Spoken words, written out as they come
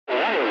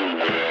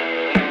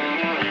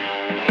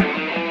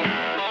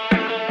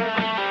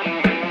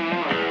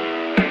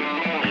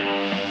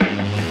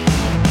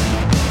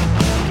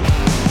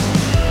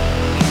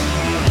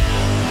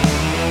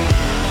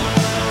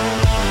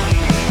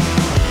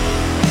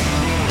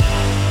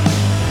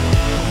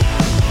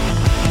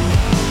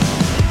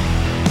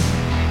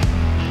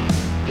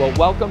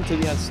Welcome to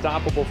the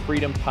Unstoppable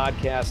Freedom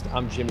Podcast.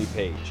 I'm Jimmy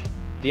Page.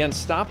 The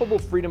Unstoppable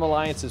Freedom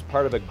Alliance is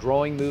part of a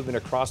growing movement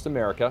across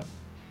America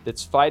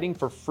that's fighting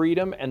for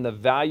freedom and the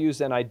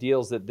values and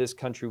ideals that this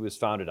country was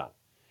founded on.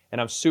 And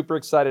I'm super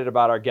excited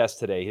about our guest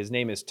today. His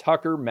name is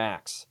Tucker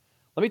Max.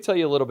 Let me tell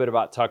you a little bit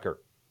about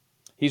Tucker.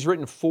 He's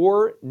written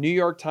 4 New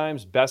York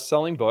Times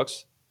best-selling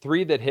books,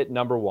 3 that hit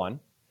number 1,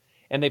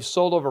 and they've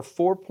sold over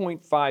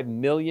 4.5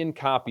 million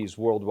copies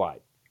worldwide.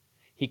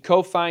 He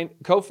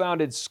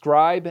co-founded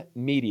Scribe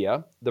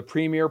Media, the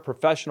premier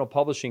professional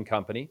publishing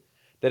company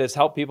that has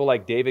helped people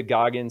like David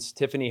Goggins,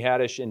 Tiffany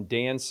Haddish, and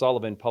Dan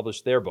Sullivan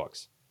publish their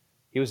books.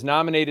 He was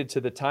nominated to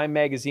the Time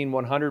Magazine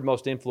 100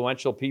 Most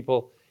Influential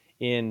People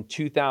in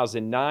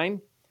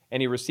 2009,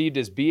 and he received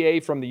his BA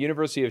from the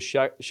University of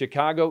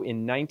Chicago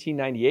in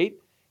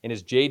 1998 and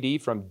his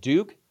JD from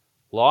Duke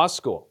Law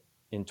School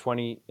in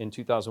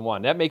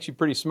 2001. That makes you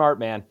pretty smart,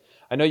 man.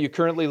 I know you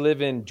currently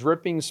live in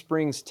Dripping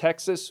Springs,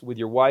 Texas, with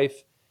your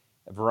wife,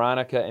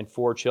 Veronica, and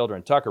 4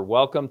 children. Tucker,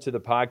 welcome to the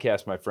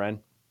podcast, my friend.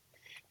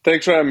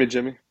 Thanks for having me,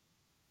 Jimmy.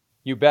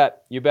 You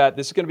bet. You bet.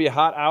 This is going to be a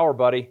hot hour,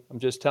 buddy. I'm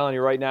just telling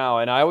you right now.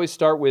 And I always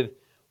start with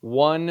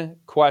one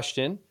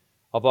question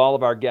of all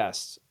of our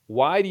guests.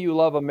 Why do you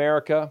love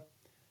America?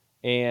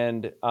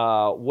 And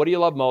what do you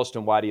love most,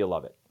 and why do you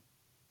love it?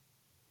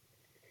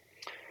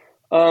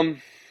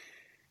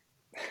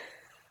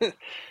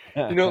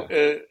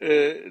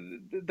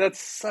 That's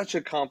such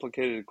a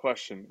complicated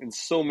question.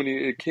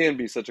 It can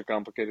be such a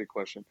complicated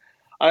question.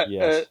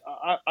 Yes.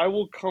 I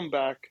will come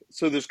back.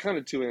 So there's kind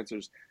of 2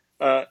 answers.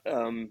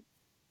 I'm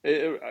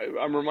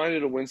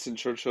reminded of Winston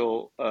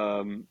Churchill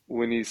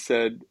when he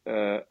said,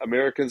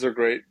 Americans are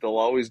great. They'll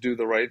always do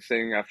the right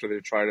thing after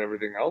they've tried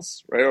everything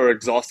else, right? Or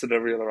exhausted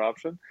every other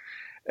option.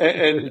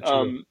 Right.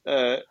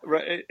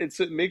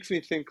 It makes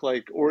me think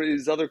or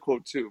his other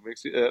quote too,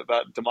 makes me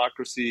about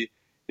democracy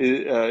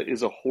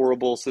is a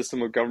horrible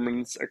system of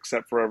governance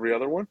except for every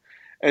other one.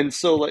 And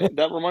so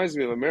that reminds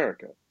me of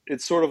America.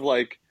 It's sort of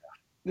like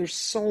there's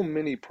so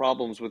many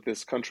problems with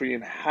this country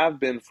and have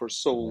been for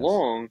so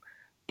long.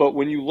 But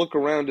when you look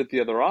around at the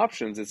other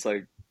options, it's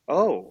like,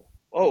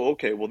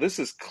 okay, well, this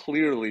is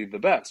clearly the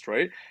best,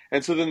 right?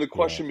 And so then the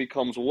question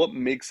becomes, what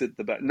makes it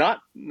the best?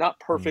 Not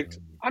perfect.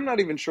 I'm not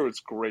even sure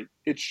it's great.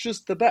 It's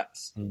just the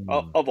best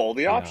of all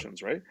the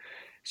options, right?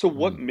 So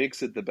what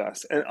makes it the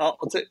best? And I'll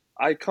say,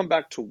 I come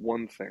back to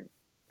one thing.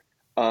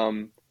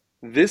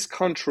 This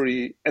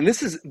country, and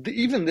this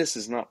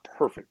is not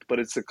perfect, but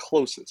it's the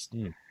closest.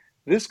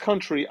 This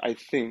country, I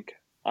think,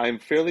 I'm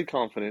fairly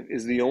confident,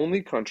 is the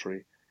only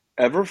country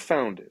ever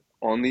founded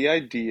on the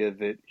idea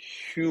that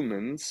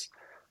humans,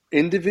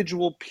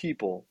 individual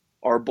people,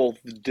 are both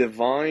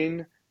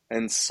divine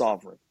and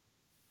sovereign,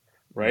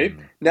 right?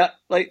 Now,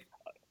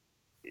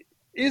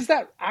 is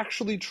that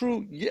actually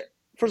true? Yeah.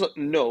 First of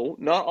all, no,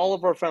 not all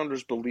of our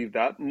founders believed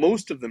that.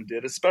 Most of them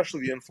did,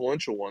 especially the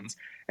influential ones.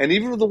 And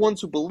even the ones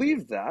who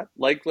believed that,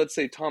 like, let's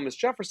say, Thomas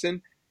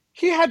Jefferson,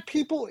 he had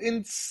people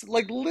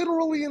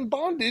literally in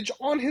bondage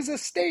on his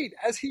estate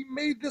as he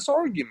made this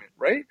argument,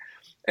 right?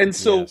 And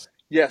so,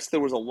 yes,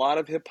 there was a lot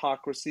of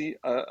hypocrisy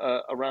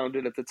around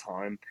it at the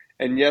time.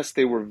 And yes,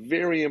 they were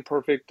very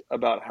imperfect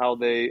about how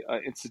they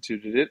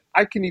instituted it.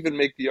 I can even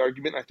make the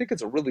argument, I think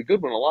it's a really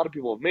good one, a lot of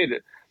people have made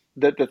it,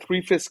 that the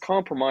 3/5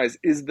 compromise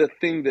is the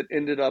thing that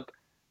ended up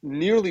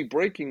nearly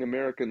breaking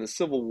America in the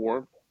Civil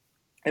War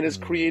and has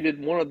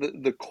created one of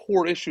the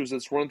core issues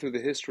that's run through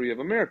the history of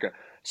America.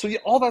 So yeah,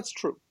 all that's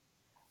true.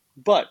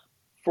 But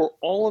for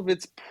all of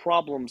its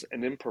problems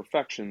and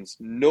imperfections,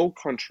 no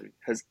country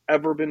has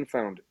ever been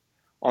founded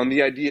on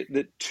the idea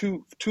that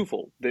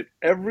twofold, that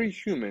every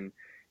human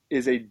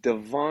is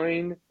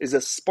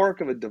a spark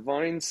of a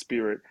divine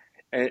spirit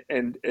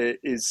and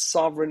is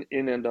sovereign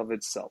in and of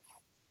itself.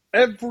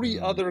 Every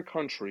other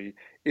country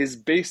is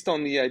based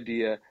on the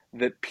idea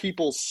that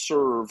people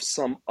serve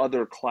some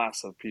other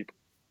class of people.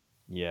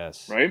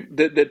 Yes. Right?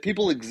 That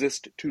people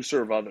exist to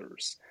serve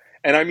others.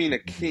 And I mean a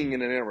king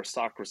and an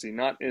aristocracy,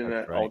 not in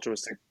an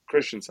altruistic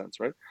Christian sense,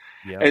 right?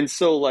 Yeah. And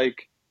so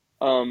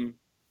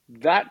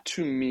that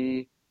to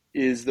me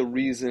is the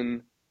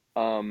reason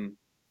I'm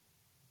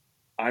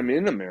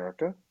in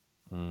America.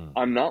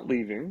 I'm not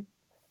leaving.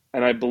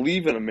 And I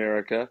believe in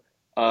America.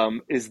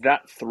 Is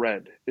that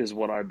thread is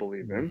what I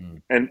believe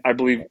in. And I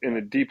believe in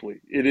it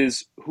deeply. It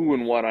is who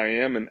and what I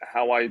am and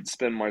how I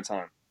spend my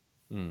time.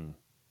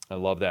 I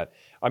love that.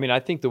 I mean, I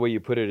think the way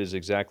you put it is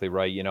exactly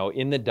right. You know,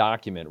 in the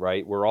document,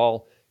 right, we're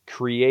all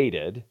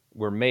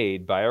we're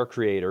made by our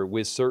Creator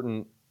with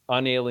certain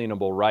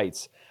unalienable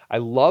rights. I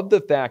love the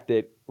fact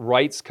that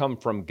rights come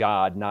from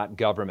God, not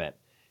government.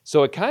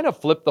 So it kind of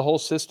flipped the whole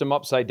system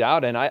upside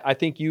down. And I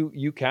think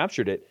you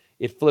captured it.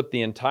 It flipped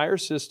the entire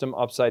system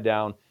upside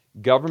down.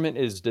 Government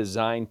is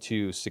designed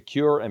to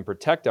secure and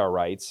protect our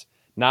rights,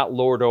 not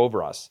lord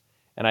over us.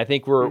 And I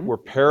think we're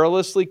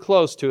perilously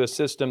close to a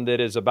system that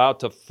is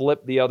about to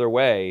flip the other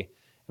way.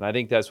 And I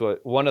think that's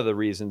one of the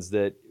reasons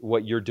that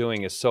what you're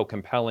doing is so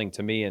compelling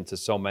to me and to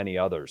so many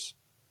others.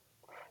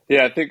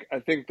 Yeah, I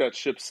think that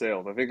ship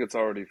sailed. I think it's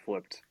already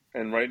flipped.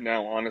 And right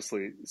now,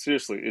 honestly,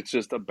 seriously, it's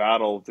just a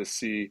battle to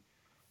see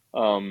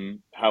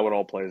how it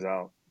all plays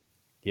out.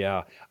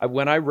 Yeah.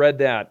 When I read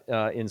that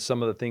in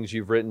some of the things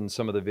you've written,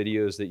 some of the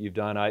videos that you've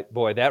done,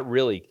 boy, that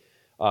really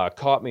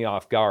caught me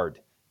off guard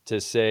to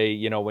say,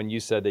 when you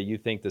said that you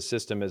think the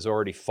system has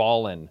already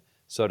fallen,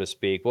 so to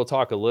speak. We'll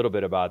talk a little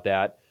bit about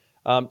that.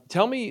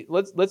 Tell me,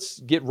 let's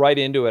get right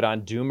into it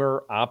on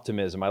doomer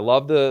optimism. I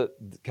love the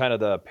kind of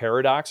the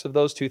paradox of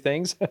those two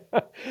things.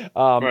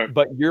 Right.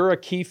 But you're a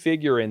key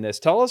figure in this.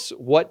 Tell us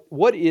what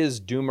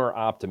is doomer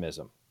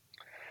optimism?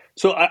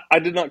 So I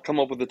did not come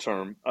up with the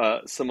term.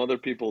 Some other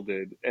people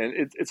did, and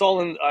it's all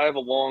in. I have a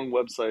long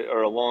website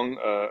or a long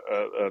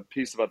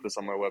piece about this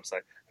on my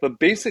website. But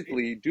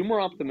basically,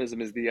 doomer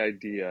optimism is the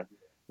idea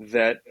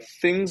that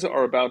things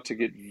are about to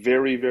get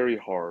very, very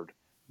hard,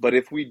 but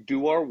if we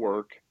do our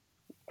work,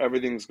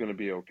 everything's going to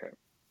be okay,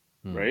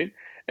 Hmm. right?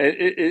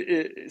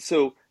 And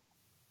so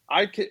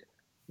I can.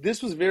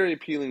 This was very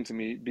appealing to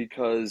me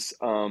because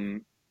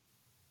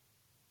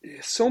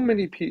so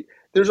many people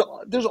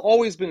there's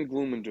always been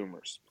gloom and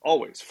doomers,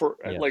 always, for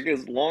like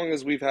Yes. as long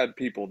as we've had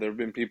people. There have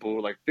been people who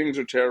are like, things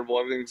are terrible,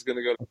 everything's going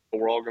to go,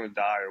 we're all going to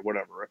die or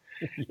whatever.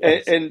 and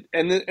Yes. and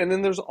and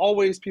then there's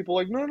always people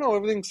like, no, no,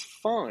 everything's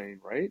fine,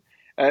 right?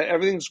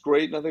 Everything's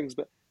great, nothing's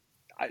bad.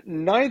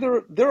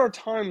 Neither. There are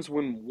times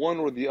when one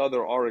or the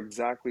other are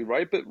exactly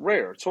right, but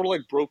rare. It's sort of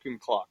like broken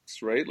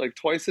clocks, right? Like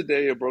twice a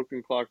day a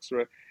broken clock's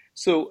right.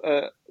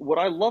 So what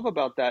I love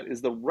about that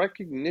is the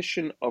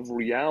recognition of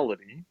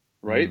reality,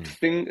 right?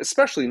 Hmm.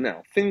 Especially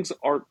now, things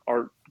are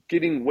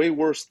getting way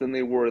worse than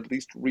they were, at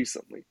least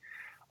recently.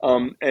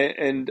 Yeah.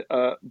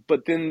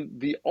 But then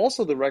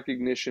the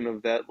recognition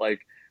of that,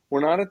 like, we're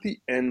not at the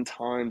end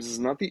times. This is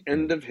not the Hmm.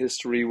 end of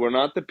history. We're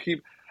not the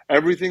people.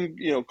 Everything,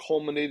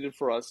 culminated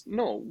for us.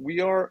 No, we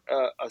are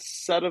a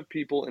set of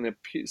people in a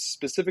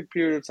specific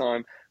period of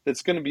time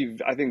that's going to be,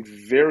 I think,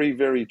 very,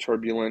 very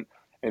turbulent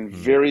and Hmm.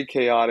 very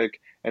chaotic,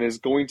 and is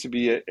going to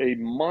be a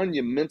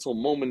monumental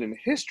moment in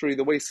history,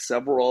 the way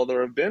several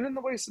other have been, and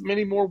the way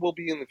many more will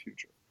be in the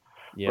future,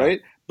 Yeah.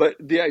 right? But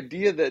the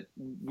idea that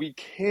we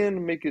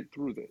can make it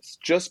through this,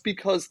 just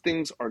because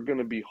things are going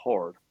to be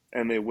hard,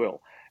 and they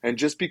will, and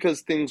just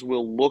because things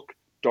will look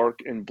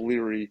dark and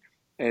bleary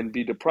and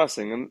be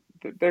depressing, and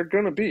they're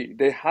going to be,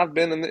 they have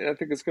been, and I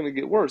think it's going to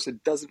get worse.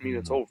 It doesn't mean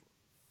it's Mhm. over,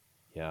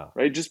 Yeah.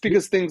 right? Just Y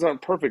because things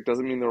aren't perfect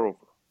doesn't mean they're over.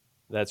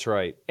 That's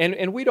right.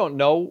 And we don't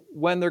know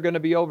when they're gonna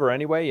be over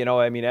anyway,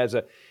 I mean, as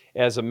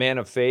a man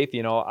of faith,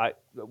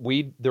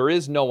 there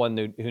is no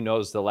one who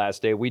knows the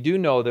last day. We do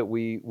know that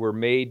we were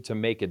made to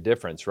make a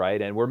difference, right?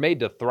 And we're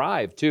made to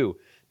thrive too,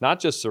 not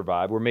just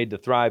survive. We're made to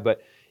thrive.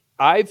 But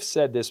I've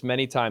said this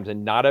many times,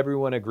 and not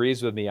everyone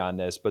agrees with me on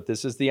this, but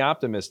this is the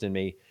optimist in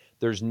me.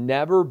 There's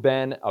never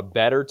been a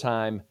better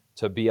time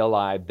to be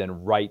alive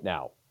than right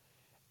now.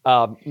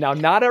 Now,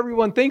 not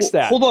everyone thinks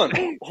Well,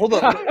 that. hold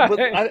on, but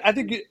I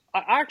think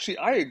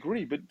I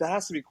agree, but that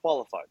has to be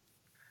qualified,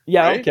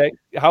 Yeah, right? okay.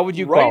 How would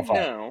you Right qualify?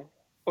 now,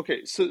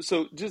 okay, so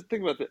just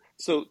think about that.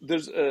 So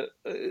there's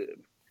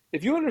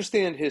if you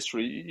understand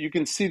history, you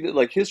can see that,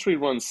 like, history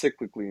runs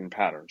cyclically in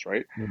patterns,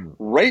 right? Mhm.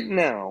 Right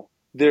now,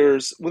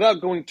 without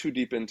going too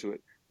deep into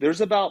it,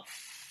 there's about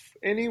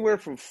anywhere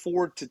from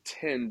 4 to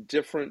 10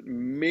 different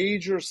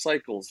major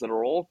cycles that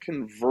are all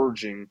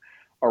converging Mhm.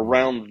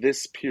 around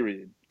this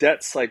period.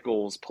 Debt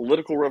cycles,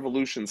 political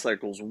revolution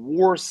cycles,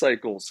 war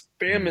cycles, Mhm.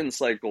 famine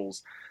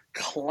cycles,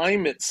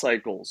 climate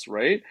cycles,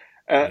 right?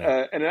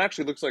 Yeah. And it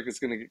actually looks like it's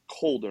going to get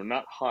colder,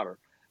 not hotter.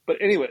 But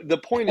anyway, the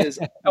point is,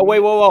 Oh, wait,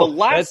 whoa, the whoa.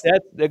 last.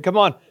 Come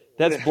on.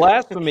 That's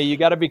blasphemy. You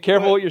got to be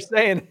careful What? what you're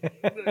saying.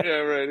 Yeah,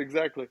 right,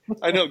 exactly.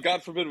 I know.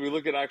 God forbid we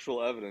look at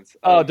actual evidence.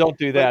 Oh, don't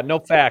do But that. No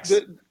facts.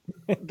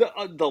 the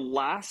the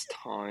last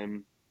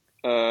time,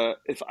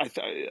 if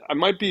I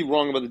might be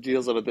wrong about the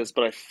details of this,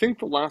 but I think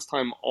the last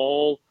time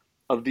all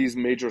of these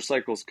major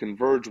cycles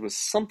converged was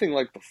something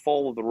like the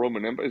fall of the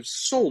Roman Empire. It was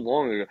so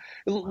long ago.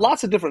 Wow.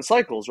 Lots of different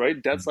cycles,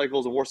 right? Debt Mhm.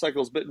 cycles and war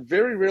cycles, but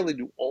very rarely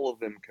do all of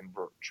them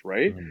converge,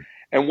 right? Mhm.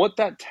 And what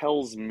that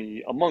tells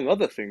me, among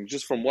other things,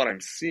 just from what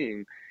I'm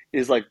seeing,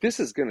 is like, this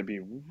is going to be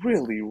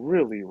really,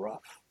 really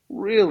rough,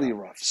 really Yeah.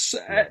 rough.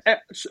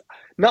 Yes.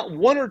 Not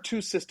one or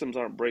two systems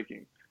aren't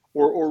breaking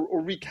or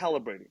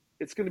recalibrating.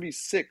 It's going to be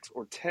 6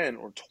 or 10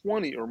 or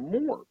 20 or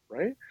more,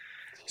 right?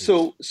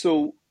 Jeez.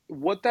 So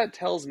what that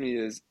tells me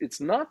is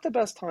it's not the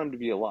best time to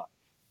be alive.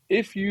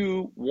 If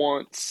you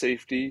want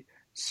safety,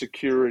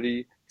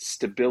 security,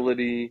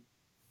 stability,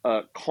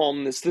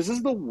 calmness, this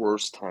is the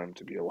worst time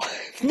to be alive.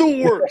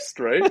 The worst,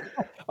 right?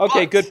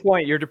 Okay, But good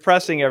point. You're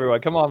depressing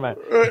everyone. Come on, man.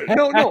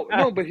 no, no,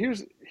 no. But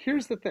here's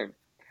the thing.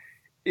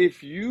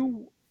 If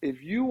you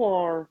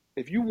want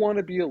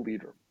to be a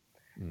leader,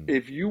 Mm.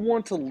 if you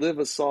want to live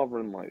a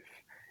sovereign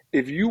life,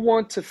 if you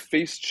want to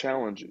face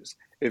challenges,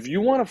 if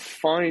you want to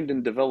find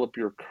and develop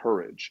your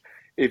courage,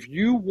 if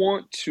you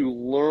want to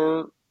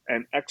learn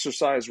and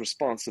exercise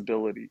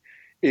responsibility,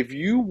 if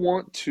you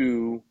want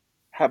to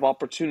have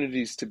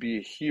opportunities to be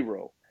a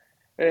hero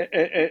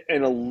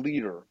and a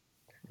leader,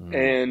 Mm.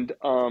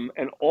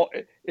 and all,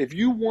 if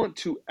you want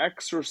to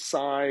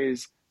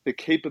exercise the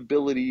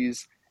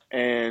capabilities,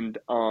 and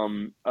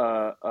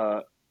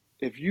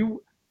if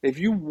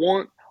you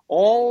want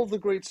all the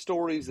great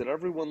stories that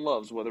everyone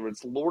loves, whether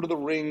it's Lord of the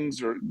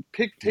Rings or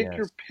take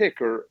your Yes.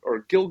 pick, or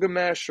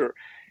Gilgamesh, or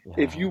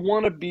if you Yeah.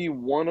 want to be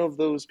one of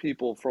those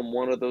people from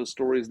one of those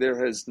stories,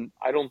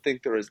 I don't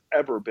think there has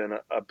ever been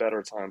a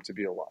better time to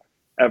be alive,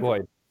 ever. Boy,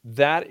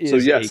 that So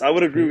is a yes, I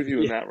would agree with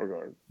you in that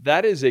regard.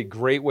 that is a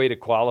great way to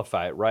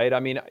qualify it, right? I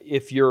mean,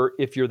 if you're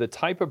the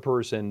type of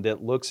person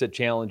that looks at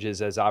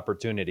challenges as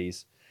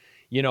opportunities,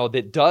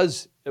 that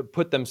does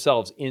put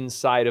themselves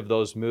inside of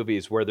those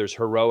movies where there's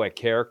heroic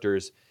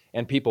characters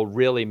and people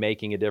really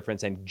making a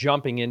difference and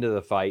jumping into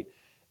the fight,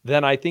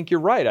 then I think you're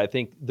right. I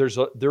think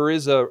there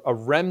is a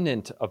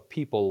remnant of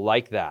people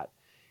like that.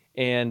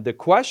 And the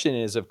question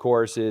is, of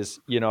course,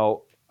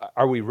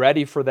 are we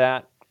ready for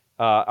that?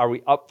 Are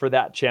we up for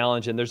that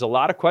challenge? And there's a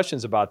lot of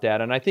questions about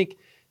that. And I think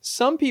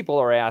some people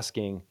are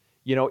asking,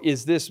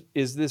 is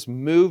this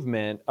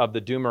movement of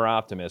the doomer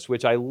optimist,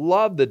 which I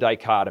love the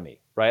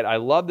dichotomy, right? I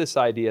love this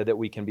idea that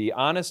we can be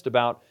honest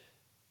about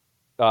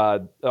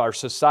our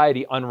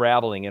society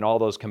unraveling in all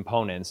those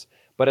components,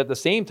 but at the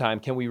same time,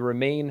 can we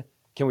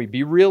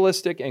be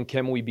realistic and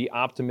can we be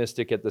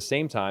optimistic at the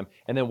same time?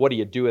 And then what do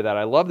you do with that?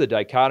 I love the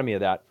dichotomy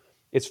of that.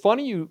 It's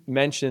funny you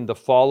mentioned the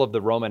fall of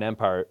the Roman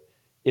Empire.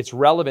 It's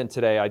relevant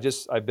today.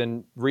 I've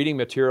been reading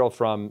material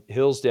from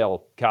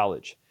Hillsdale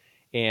College,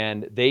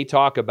 and they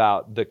talk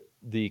about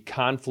the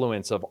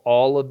confluence of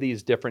all of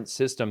these different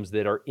systems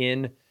that are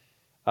in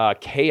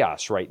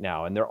chaos right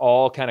now, and they're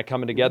all kind of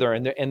coming Mhm. together,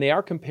 and they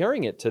are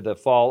comparing it to the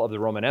fall of the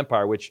Roman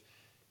Empire, which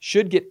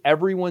should get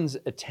everyone's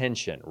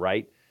attention,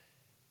 right?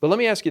 But let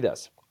me ask you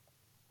this.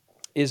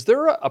 Is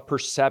there a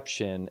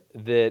perception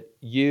that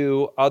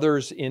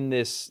others in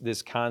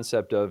this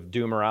concept of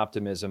doomer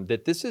optimism,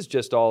 that this is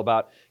just all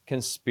about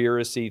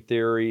conspiracy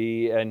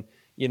theory and,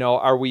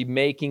 are we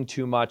making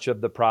too much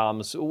of the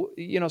problems?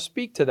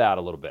 Speak to that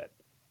a little bit.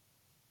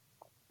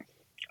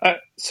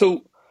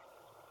 So,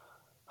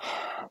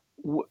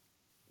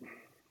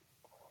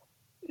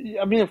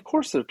 I mean, of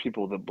course, there are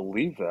people that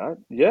believe that.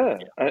 Yeah,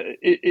 Yeah.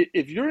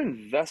 if you're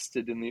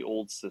invested in the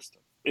old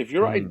system, if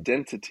your Mm,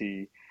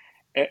 identity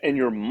and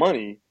your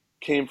money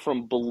came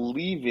from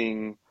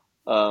believing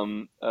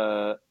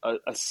a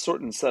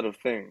certain set of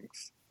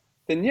things,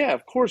 then yeah,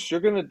 of course, you're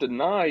going to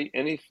deny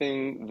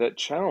anything that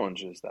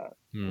challenges that,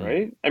 mm,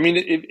 right? I mean,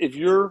 if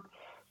you're,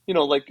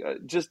 like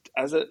just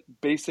as a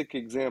basic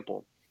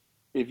example,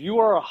 if you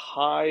are a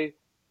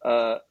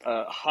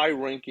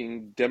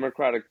high-ranking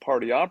Democratic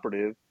Party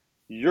operative,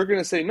 you're going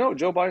to say no.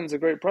 Joe Biden's a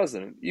great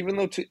president, even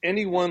though to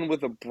anyone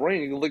with a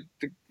brain, like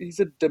he's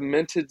a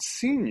demented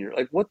senior.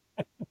 Like what's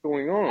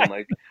going on?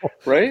 Like,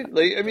 right?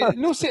 Like I mean,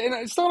 no. And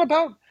it's not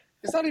about.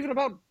 It's not even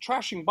about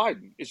trashing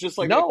Biden. It's just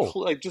like no.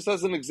 like just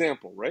as an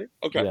example, right?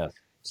 Okay. Yes.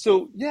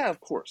 So yeah,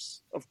 of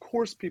course,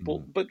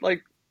 people. Mm, But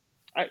like,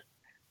 I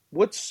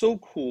what's so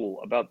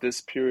cool about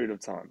this period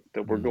of time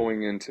that we're mm,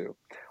 going into?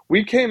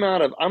 We came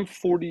out of, I'm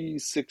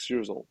 46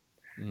 years old.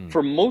 mm,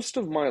 For most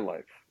of my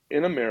life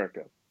in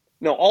America,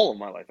 no, all of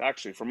my life,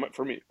 actually,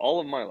 for me, all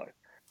of my life,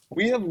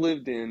 we have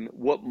lived in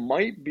what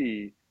might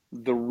be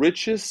the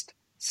richest,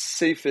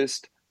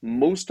 safest,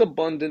 most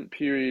abundant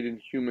period in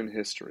human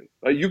history.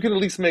 You can at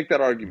least make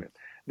that mm. argument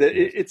that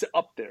Yes. it's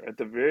up there at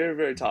the very,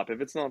 very Mm, top,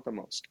 if it's not the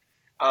most.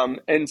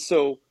 And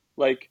so,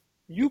 like,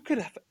 you could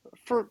have,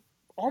 for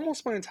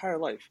almost my entire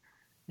life,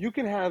 you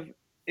can have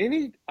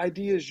any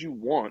ideas you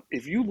want.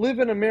 If you live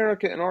in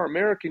America and are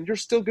American, you're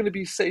still going to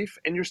be safe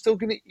and you're still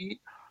going to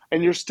eat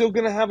and you're still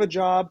going to have a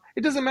job.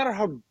 It doesn't matter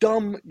how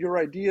dumb your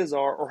ideas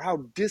are or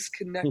how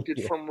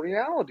disconnected yeah. from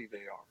reality they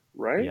are,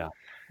 right? Yeah.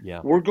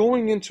 Yeah. We're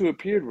going into a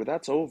period where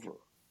that's over,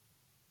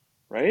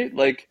 right?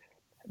 Like,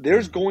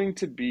 there's Mm, going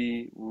to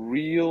be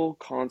real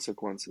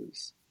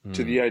consequences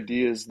to mm, the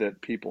ideas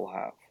that people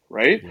have,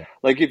 right? yeah.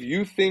 Like, if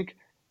you think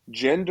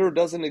gender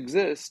doesn't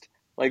exist,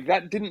 like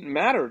that didn't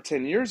matter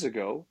 10 years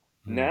ago.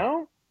 Mm,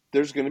 Now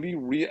there's going to be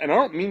real, and I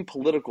don't mean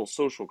political,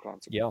 social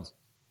yeah. consequences,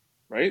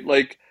 right?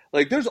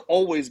 Like there's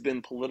always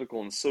been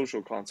political and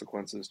social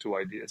consequences to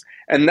ideas.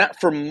 And that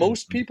for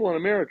most Mhm, people in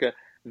America,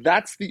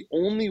 that's the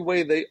only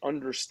way they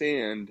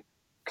understand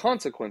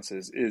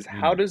consequences is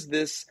how mm, does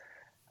this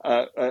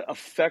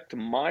affect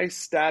my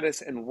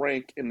status and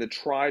rank in the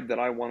tribe that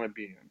I want to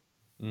be in,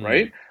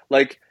 mm, right?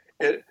 Like,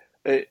 it,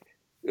 it,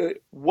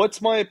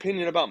 what's my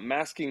opinion about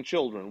masking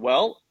children?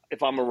 Well,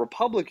 if I'm a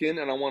Republican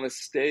and I want to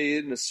stay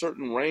in a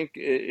certain rank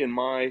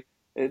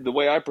in the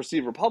way I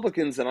perceive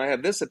Republicans, then I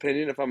have this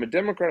opinion. If I'm a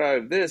Democrat, I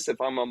have this.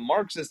 If I'm a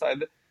Marxist, I have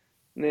this.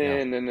 yeah.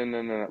 No, no, no,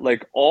 no, no.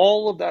 Like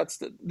all of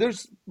that's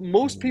there's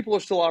most Mm, people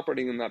are still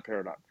operating in that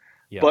paradigm,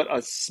 yeah. but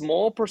a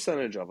small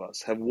percentage of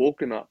us have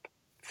woken up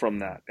from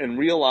Mm, that and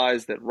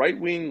realized that right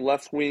wing,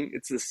 left wing,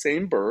 it's the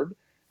same bird,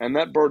 and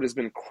that bird has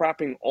been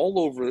crapping all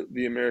over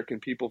the American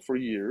people for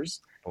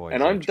years, boy,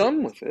 and is that I'm true.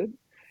 done with it.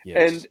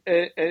 Yes.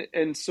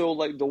 And so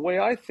like the way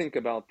I think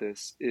about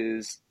this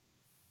is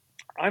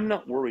I'm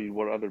not worried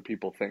what other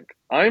people think.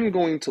 I'm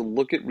going to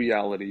look at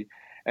reality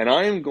and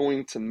I am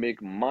going to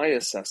make my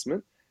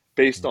assessment.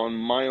 based on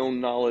my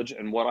own knowledge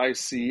and what I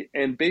see,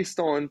 and based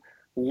on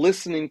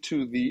listening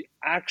to the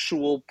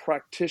actual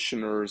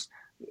practitioners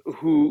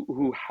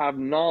who have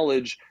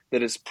knowledge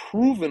that is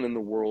proven in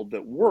the world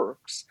that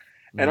works.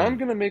 And I'm Mm,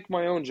 going to make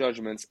my own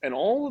judgments. And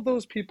all of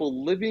those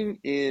people living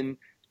in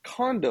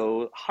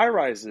condo high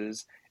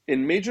rises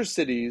in major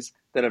cities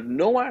that have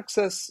no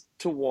access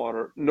to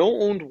water,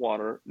 no owned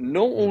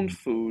mm,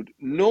 food,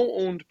 no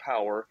owned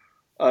power,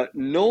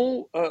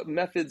 no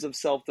methods of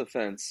self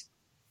defense,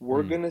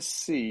 we're mm. going to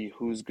see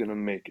who's going to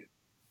make it.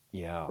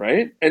 Yeah.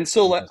 Right. And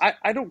so, like, Yes.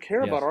 I don't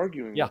care about Yes.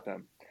 arguing Yeah. with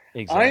them.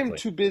 I am Exactly.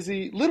 too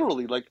busy,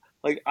 literally, like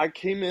I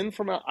came in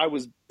from,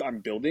 I'm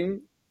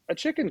building a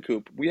chicken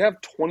coop. We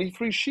have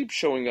 23 sheep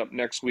showing up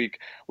next week.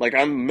 Like,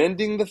 I'm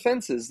mending the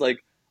fences. Like,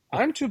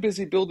 I'm too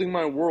busy building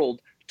my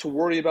world to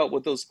worry about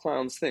what those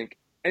clowns think.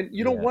 And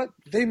you know Yeah. what?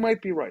 They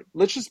might be right.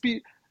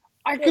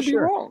 I Yeah. could be Sure.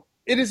 wrong.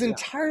 It is Yeah.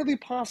 entirely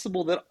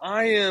possible that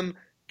I am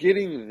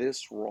getting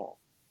this wrong,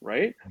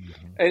 right?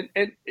 Mhm. And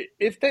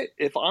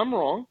if I'm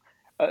wrong,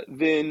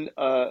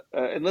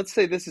 and let's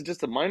say this is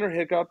just a minor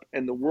hiccup,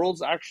 and the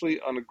world's actually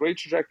on a great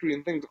trajectory,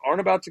 and things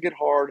aren't about to get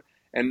hard,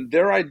 and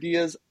their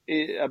ideas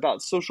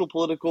about social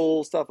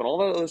political stuff and all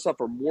that other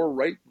stuff are more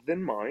right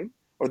than mine,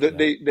 or that Yeah.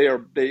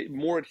 they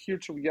more adhere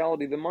to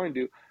reality than mine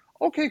do.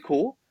 Okay,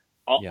 cool.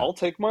 Yeah. I'll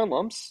take my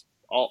lumps.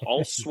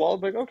 I'll swallow.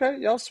 Like, okay,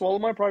 yeah, I'll swallow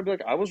my pride. Be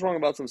like, I was wrong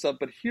about some stuff,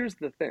 but here's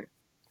the thing.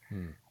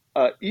 Mm,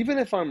 Even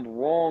if I'm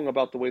wrong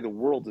about the way the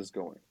world is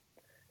going,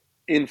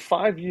 in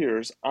 5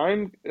 years,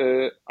 I'm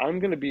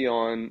going to be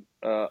on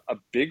a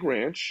big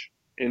ranch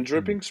in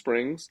mm, Dripping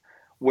Springs,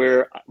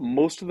 where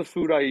most of the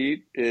food I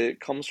eat it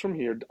comes from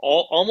here.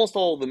 Almost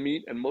all of the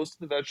meat and most of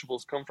the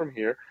vegetables come from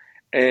here,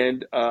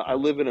 and I mm,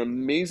 live an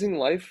amazing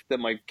life that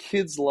my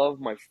kids love,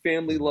 my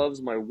family mm.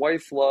 loves, my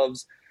wife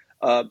loves.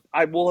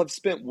 I will have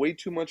spent way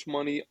too much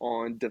money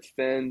on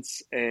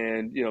defense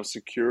and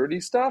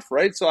security stuff,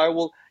 right? So I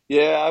will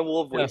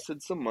have Yeah.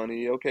 wasted some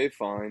money. Okay,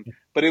 fine,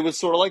 but it was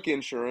sort of like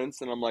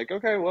insurance, and I'm like,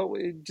 okay, well,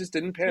 it just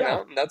didn't pan Yeah.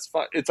 out, and that's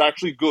fine. It's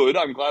actually good.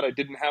 I'm glad I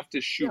didn't have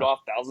to shoot Yeah. off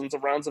thousands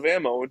of rounds of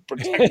ammo and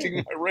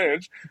protecting my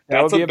ranch.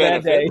 That would That's a be a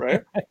bad benefit, day.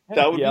 right?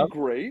 That would be Yep.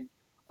 great.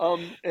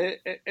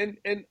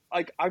 And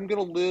like, I'm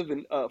gonna live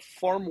in a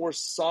far more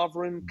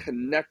sovereign,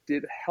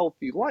 connected,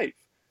 healthy life.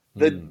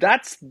 Mm,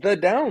 That's the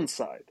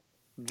downside.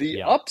 The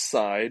yeah.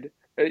 upside,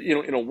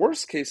 in a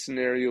worst case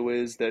scenario,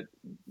 is that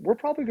we're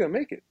probably gonna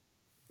make it,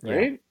 Yeah.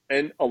 right?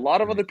 And a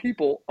lot of Right. other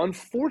people,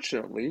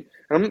 unfortunately,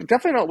 and I'm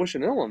definitely not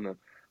wishing ill on them,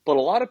 but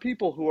a lot of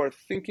people who are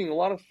thinking a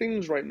lot of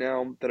things right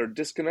now that are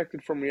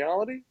disconnected from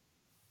reality,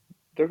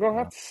 they're going to Yeah.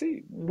 have to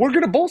see. We're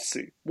going to both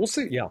see. We'll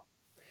see. Yeah.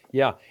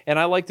 Yeah. And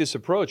I like this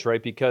approach,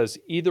 right? Because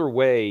either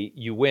way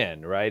you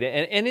win, right?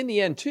 And in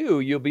the end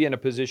too, you'll be in a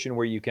position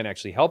where you can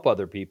actually help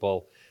other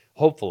people,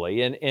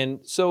 hopefully.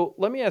 And so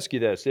let me ask you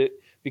this,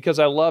 because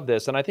I love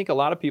this, and I think a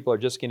lot of people are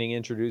just getting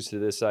introduced to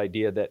this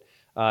idea that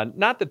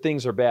not that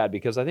things are bad,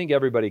 because I think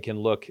everybody can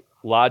look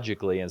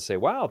logically and say,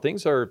 wow,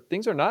 things are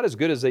not as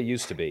good as they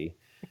used to be.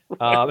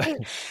 Right. Um,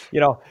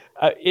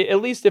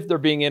 at least if they're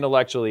being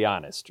intellectually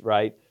honest,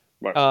 right?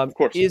 Right. Of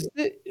course.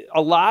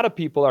 A lot of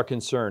people are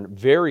concerned,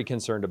 very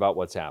concerned about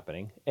what's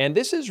happening, and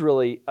this is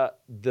really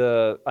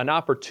the an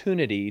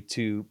opportunity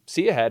to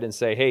see ahead and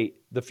say, hey,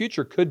 the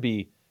future could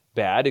be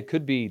bad, it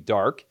could be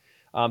dark.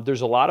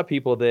 There's a lot of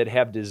people that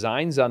have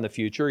designs on the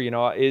future.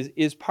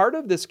 Is part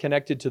of this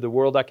connected to the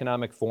World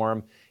Economic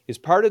Forum? Is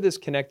part of this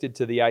connected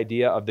to the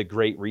idea of the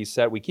Great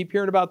Reset? We keep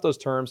hearing about those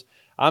terms.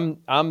 I'm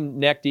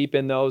neck deep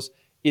in those.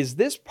 Is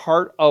this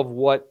part of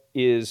what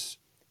is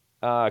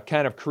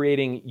kind of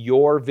creating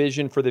your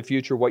vision for the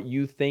future, what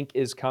you think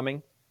is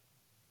coming?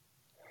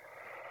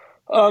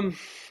 Um,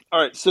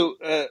 all right. So,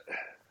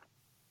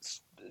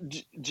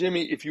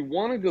 Jimmy, if you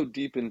want to go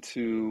deep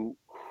into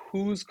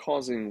who's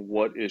causing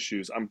what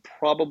issues, I'm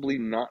probably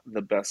not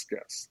the best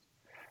guess,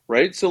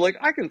 right? So, like,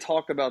 I can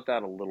talk about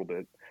that a little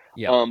bit.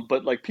 Yeah,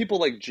 But like people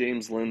like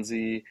James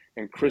Lindsay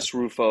and yeah, Chris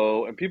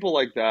Rufo and people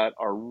like that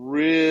are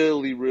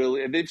really,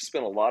 really, and they've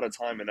spent a lot of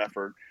time and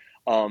effort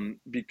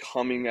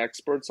becoming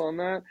experts on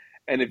that.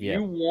 And if yeah,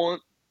 you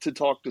want to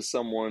talk to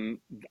someone,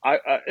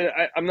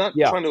 I'm not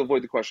yeah. trying to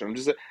avoid the question. I'm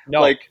just No,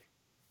 like,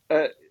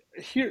 uh,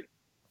 here,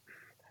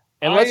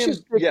 and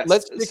yes.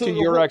 let's stick to So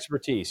the your whole,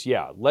 expertise.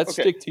 Yeah, let's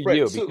okay, stick to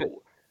right. you because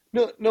So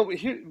no, no,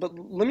 but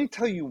let me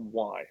tell you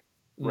why,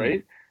 mm,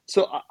 right?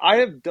 So I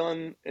have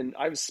done, and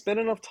I've spent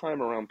enough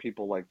time around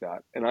people like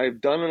that, and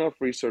I've done enough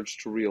research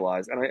to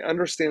realize, and I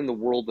understand the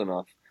world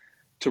enough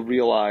to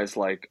realize,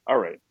 like, all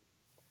right,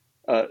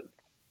 uh,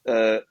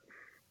 uh,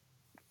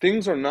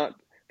 things are not.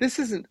 This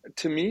isn't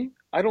to me.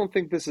 I don't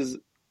think this is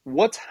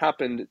what's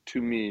happened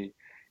to me.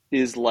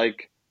 Is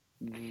like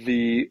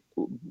the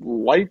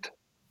light.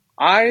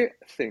 I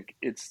think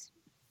it's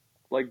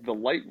like the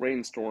light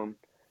rainstorm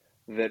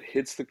that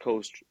hits the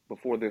coast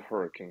before the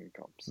hurricane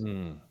comes,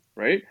 mm,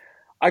 right?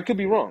 I could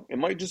be wrong. It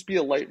might just be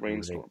a light great.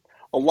 rainstorm.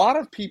 A lot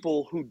of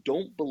people who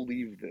don't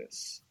believe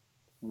this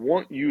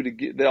want you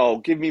to they'll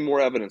give me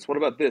more evidence. What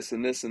about this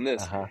and this and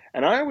this? Uh-huh.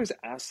 And I always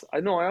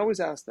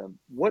ask them,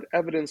 what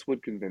evidence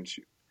would convince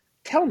you?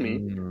 Tell me,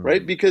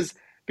 right? Mm. Because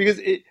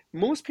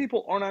most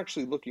people aren't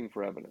actually looking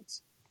for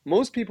evidence.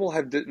 Most people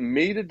have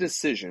made a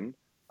decision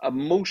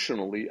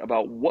emotionally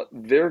about what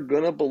they're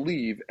gonna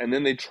believe, and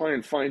then they try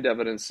and find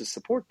evidence to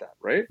support that,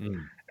 right?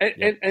 Mm. And Yep.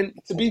 and,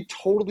 and to be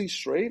totally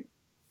straight,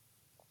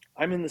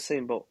 I'm in the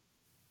same boat,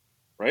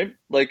 right?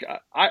 Like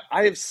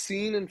I have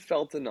seen and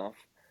felt enough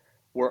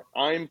where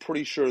I'm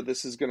pretty sure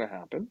this is gonna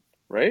happen,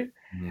 right?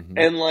 Hmm.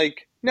 And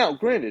like now,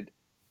 granted,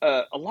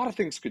 a lot of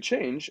things could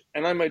change,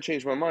 and I might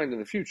change my mind in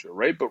the future,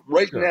 right? But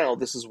right Sure. now,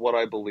 this is what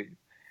I believe.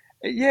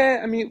 Yeah,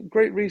 I mean,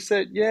 Great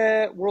Reset.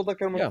 Yeah, World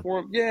Economic Yeah.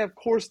 Forum. Yeah, of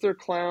course they're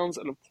clowns,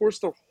 and of course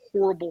they're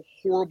horrible,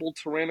 horrible,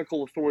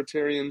 tyrannical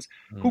authoritarians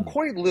who Mm.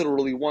 quite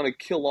literally want to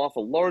kill off a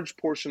large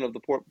portion of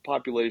the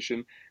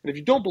population. And if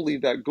you don't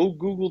believe that, go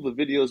Google the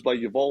videos by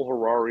Yuval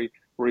Harari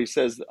where he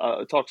says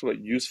talks about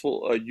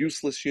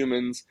useless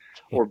humans,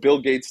 or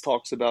Bill Gates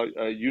talks about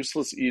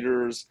useless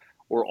eaters,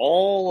 or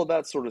all of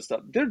that sort of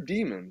stuff. They're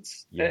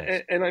demons,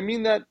 Yes. and I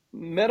mean that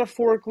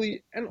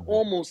metaphorically and Mhm.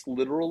 almost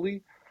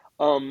literally.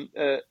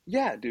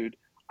 Yeah, dude.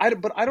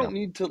 But I Yeah. don't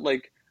need to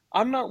like.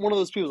 I'm not one of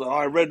those people. Like,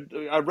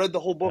 oh, I read the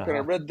whole book, and I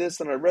Uh-huh. read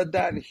this, and I read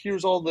that, and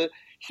here's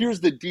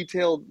the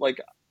detailed. Like,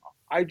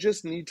 I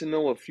just need to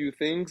know a few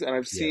things, and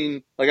I've Yes.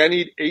 seen like I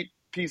need 8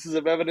 pieces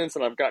of evidence,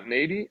 and I've gotten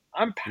 80.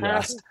 I'm Yeah.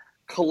 past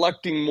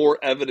collecting more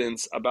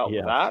evidence about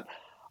Yes. that.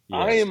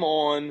 I Yes. am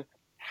on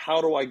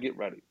how do I get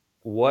ready?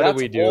 What do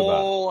That's we do about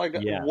it? all I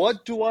got. Yes.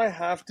 What do I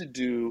have to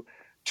do?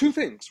 Two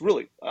things,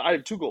 really. I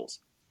have two goals.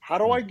 How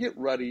do Mm. I get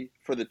ready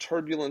for the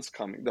turbulence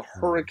coming, the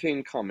Mhm.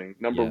 hurricane coming?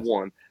 Number Yes.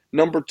 one.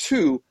 Number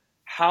two,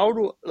 how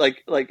to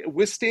like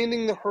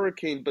withstanding the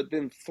hurricane, but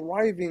then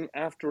thriving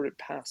after it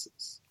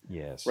passes,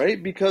 Yes.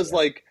 right? Because Yes.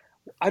 like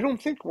I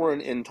don't think we're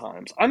in end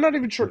times. I'm not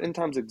even sure end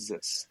times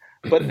exists.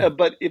 But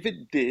if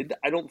it did,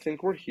 I don't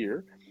think we're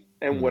here.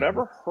 And Mhm.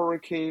 whatever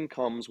hurricane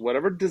comes,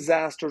 whatever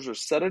disasters or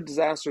set of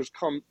disasters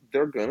come,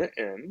 they're gonna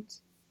end,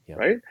 Yep.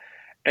 right?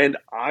 And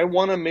I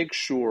want to make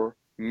sure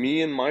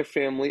me and my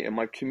family and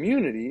my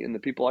community and the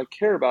people I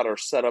care about are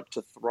set up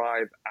to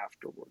thrive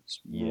afterwards,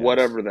 Yes.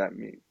 whatever that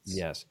means,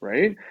 Yes.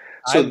 right?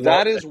 I So love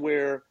that that. is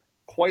where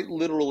quite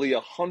literally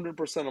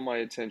 100% of my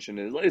attention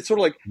is. It's sort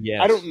of like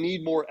I don't Yes.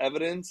 need more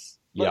evidence.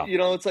 But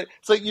Yeah. it's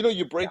like you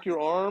Yeah. break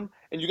your arm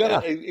and you got Yeah.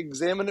 to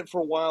examine it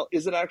for a while.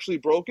 Is it actually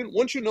broken?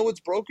 Once you know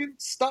it's broken,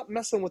 stop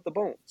messing with the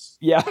bones.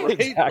 Yeah. Right? Like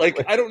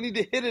Exactly. I don't need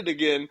to hit it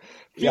again,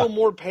 Yeah. feel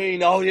more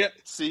pain. Oh yeah,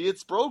 see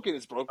it's broken.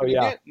 It's Oh broken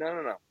yeah. again. No,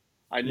 no, no.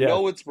 I Yes.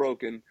 know it's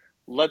broken.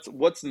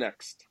 What's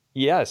next?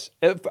 Yes,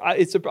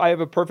 I have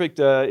a perfect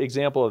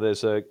example of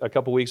this. A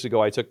couple weeks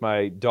ago, I took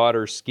my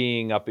daughter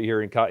skiing up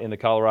here in the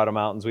Colorado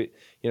mountains.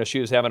 She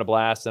was having a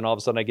blast, and all of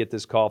a sudden, I get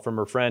this call from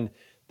her friend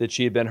that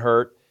she had been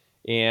hurt,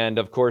 and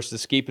of course, the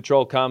ski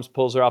patrol comes,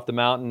 pulls her off the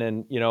mountain,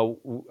 and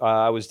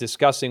I was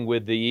discussing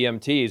with the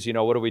EMTs,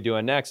 what are we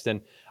doing next?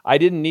 And I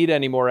didn't need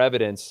any more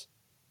evidence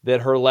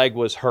that her leg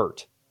was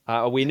hurt.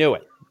 We knew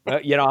it.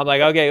 I'm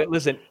like, okay,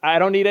 listen, I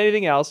don't need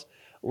anything else.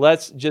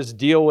 Let's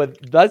deal with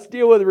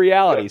Yeah,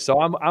 reality. So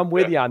I'm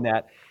with yeah, you on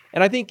that.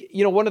 And I think,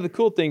 one of the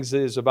cool things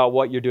is about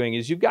what you're doing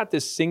is you've got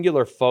this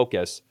singular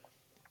focus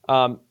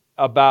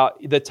about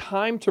the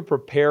time to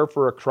prepare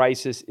for a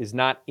crisis is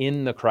not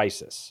in the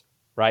crisis,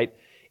 right?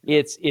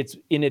 yeah. It's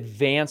in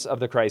advance of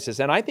the crisis.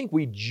 And I think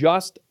we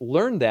just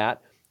learned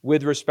that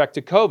with respect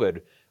to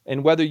COVID.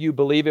 And whether you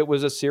believe it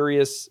was a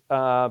serious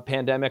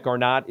pandemic or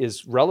not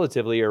is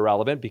relatively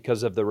irrelevant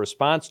because of the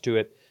response to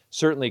it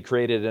certainly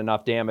created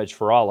enough damage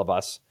for all of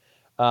us.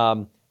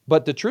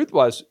 But the truth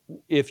was,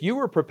 if you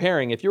were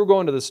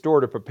going to the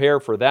store to prepare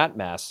for that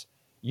mess,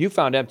 you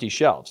found empty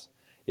shelves.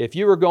 If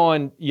you were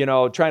going,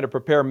 trying to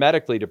prepare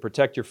medically to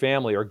protect your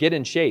family or get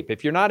in shape,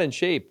 if you're not in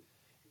shape,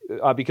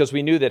 because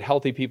we knew that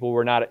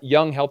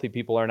young, healthy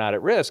people are not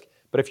at risk.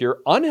 But if you're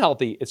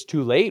unhealthy, it's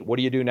too late. What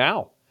do you do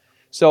now?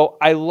 So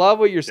I love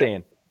what you're Yeah.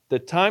 saying. The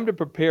time to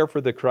prepare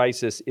for the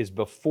crisis is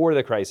before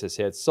the crisis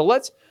hits. So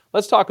let's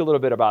talk a little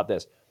bit about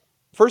this.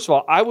 First of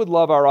all, I would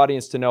love our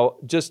audience to know,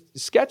 just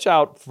sketch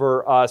out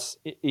for us,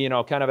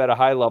 kind of at a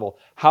high level,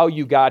 how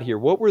you got here.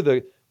 What were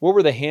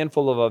the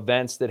handful of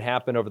events that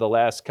happened over the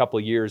last couple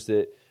of years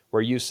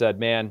where you said,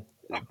 man,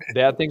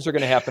 bad things are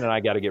going to happen and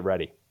I got to get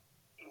ready?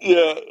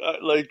 Yeah,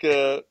 like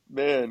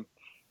man.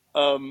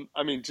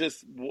 I mean,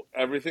 just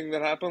everything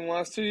that happened in the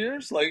last 2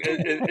 years. Like,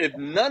 if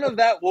none of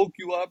that woke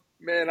you up,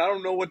 man, I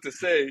don't know what to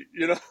say.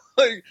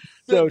 Like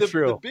the So the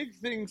true. big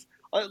things.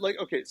 Like,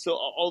 okay, so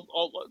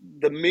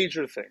the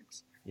major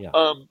things. Yeah.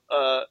 Um,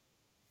 uh,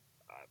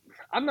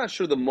 I'm not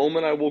sure the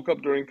moment I woke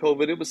up during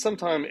COVID. It was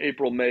sometime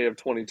April, May of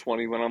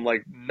 2020 when I'm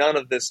like, none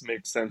of this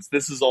makes sense.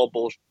 This is all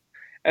bullshit.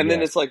 And then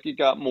Yes. it's like it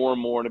got more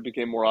and more, and it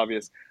became more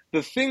obvious.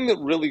 The thing that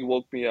really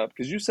woke me up,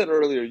 because you said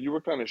earlier you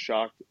were kind of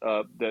shocked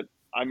that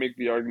I make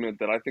the argument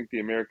that I think the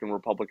American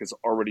Republic has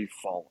already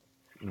fallen,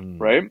 Mm,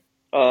 right?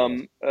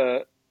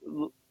 yes.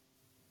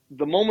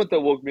 The moment that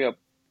woke me up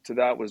to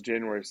that was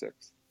January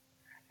 6th.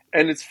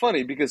 And it's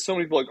funny because so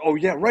many people are like, oh,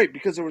 yeah, right,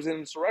 because there was an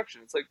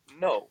insurrection. It's like,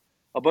 no,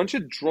 a bunch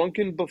of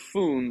drunken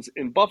buffoons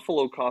in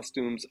buffalo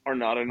costumes are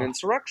not an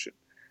insurrection.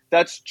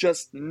 That's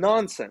just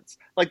nonsense.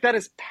 Like, that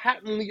is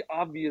patently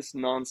obvious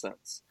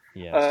nonsense.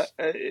 Yes.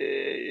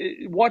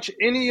 Watch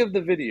any of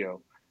the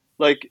video,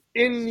 like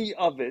any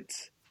of it,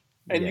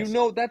 and you Yes.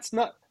 know that's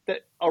not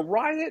that a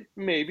riot,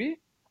 maybe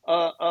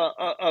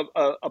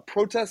a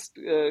protest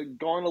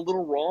gone a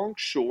little wrong,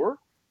 sure,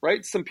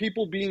 right? Some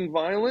people being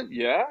violent,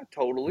 yeah,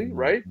 totally,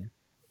 right? Mhm.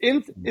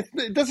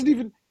 It doesn't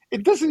even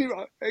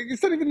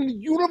it's not even in the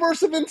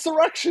universe of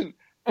insurrection.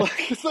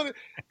 Like,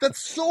 that's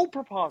so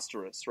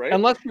preposterous, right?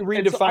 Unless you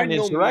And so I redefine know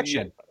media.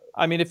 insurrection.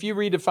 I mean, if you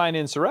redefine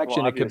Well,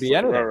 insurrection, it could be obviously,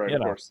 right, anything, right, you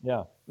of know. course.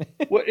 Yeah.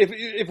 Well,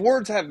 if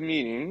words have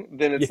meaning,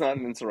 then Yeah, it's not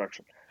an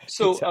insurrection.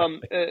 So,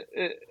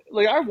 exactly.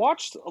 like, I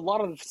watched a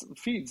lot of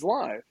feeds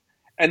live,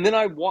 and then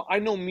I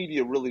know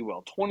media really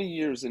well. 20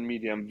 years in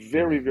media, I'm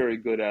very, Mhm. very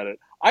good at it.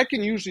 I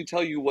can usually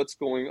tell you what's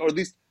going, or at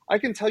least I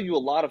can tell you a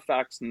lot of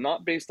facts,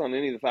 not based on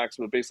any of the facts,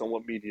 but based on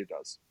what media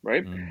does,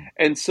 right? Mm.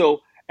 And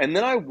so, and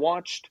then I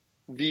watched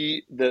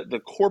the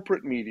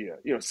corporate media,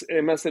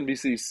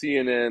 MSNBC,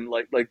 CNN,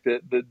 like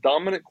the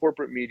dominant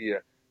corporate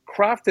media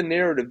craft a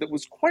narrative that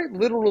was quite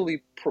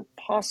literally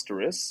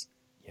preposterous,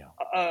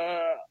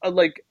 Yeah.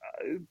 like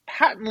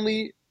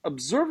patently,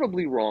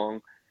 observably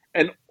wrong,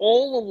 and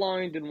all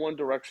aligned in one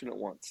direction at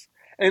once.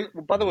 And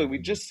by the way, we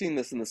Mhm. just seen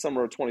this in the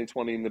summer of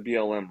 2020 in the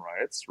BLM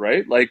riots,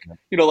 right? Like,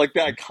 Yep. like the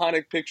Yep.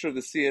 iconic picture of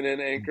the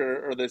CNN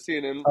anchor or the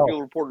CNN Oh,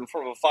 field reporter in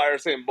front of a fire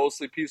saying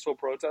mostly peaceful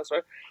protests,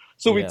 right?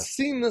 So we'd yes.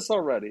 seen this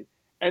already.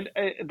 And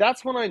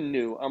that's when I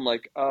knew, I'm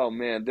like, oh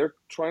man, they're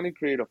trying to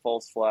create a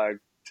false flag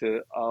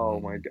to, oh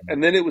my God. Mhm.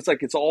 And then it was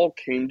like, it's all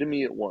came to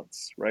me at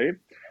once, right?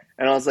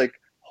 And I was like,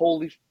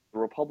 holy, the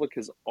republic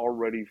has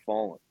already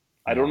fallen.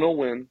 I don't Yeah. know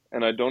when,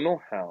 and I don't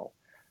know how,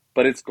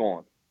 but it's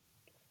gone.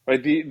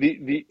 Right?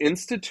 The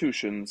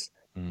institutions,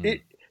 Mm.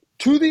 it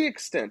to the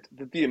extent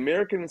that the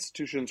American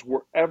institutions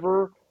were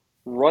ever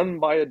run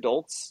by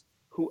adults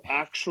who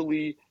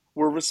actually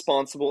were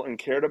responsible and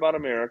cared about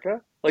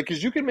America, like,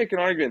 because you can make an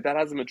argument that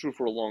hasn't been true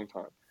for a long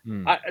time.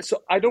 Mm.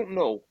 So I don't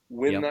know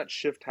when Yep. that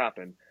shift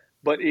happened,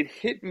 but it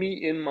hit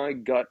me in my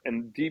gut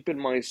and deep in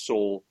my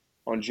soul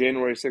on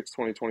January 6th,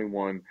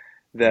 2021,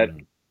 that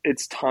Mm.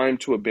 it's time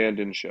to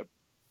abandon ship.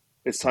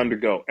 It's time Mm. to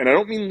go. And I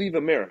don't mean leave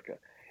America.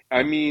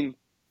 I Yeah. mean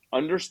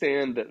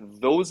understand that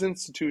those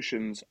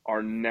institutions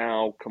are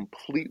now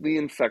completely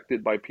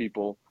infected by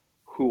people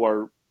who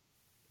are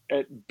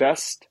at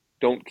best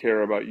don't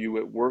care about you,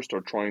 at worst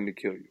are trying to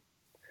kill you,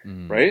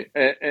 Mm. right?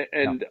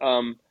 And,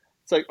 Yeah.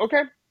 it's like,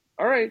 okay,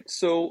 all right,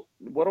 so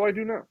what do I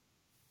do now,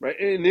 right?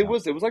 And it Yeah.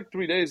 was like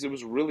 3 days. It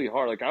was really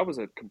hard. Like, I was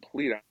a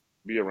complete ass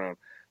to be around.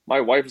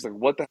 My wife was like,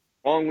 "What the hell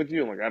is wrong with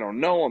you?" I'm like, "I don't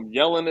know." I'm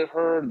yelling at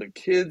her, the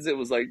kids. It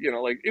was like,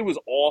 like, it was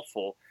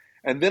awful.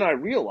 And then I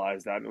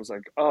realized that, and it was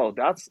like, oh,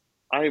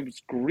 I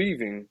was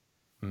grieving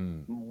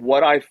Mm.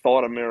 what I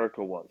thought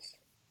America was,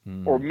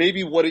 or Mm.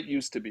 maybe what it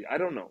used to be. I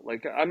don't know.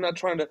 Like, I'm not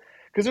trying to,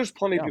 because there's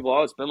plenty of Yeah. people.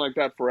 Oh, it's been like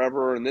that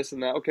forever, and this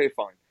and that. Okay,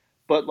 fine.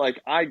 But like,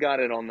 I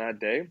got it on that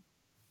day,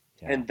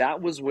 Yeah. and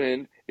that was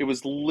when it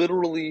was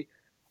literally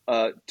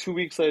 2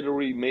 weeks later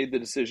we made the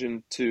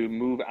decision to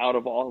move out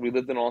of all. We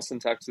lived in Austin,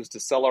 Texas, to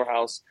sell our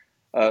house.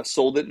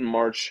 Sold it in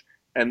March,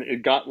 and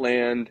it got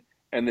land.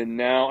 And then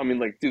now, I mean,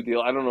 like, dude,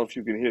 I don't know if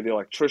you can hear, the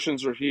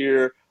electricians are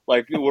here.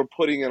 Like, we're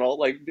putting in all,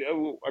 like,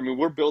 I mean,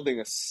 we're building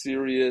a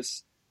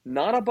serious,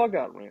 not a bug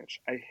out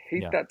ranch. I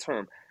hate Yeah. that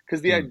term,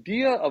 because the Mm.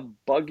 idea of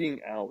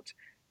bugging out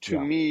to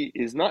Yeah. me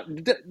is not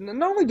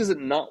only does it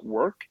not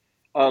work,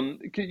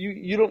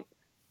 you don't.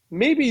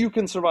 Maybe you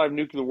can survive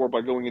nuclear war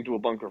by going into a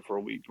bunker for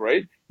a week,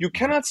 right? You Mhm.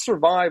 cannot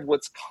survive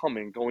what's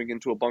coming going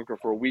into a bunker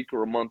for a week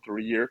or a month or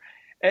a year.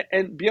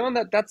 And beyond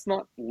that, that's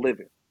not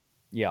living,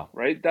 Yeah.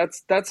 right?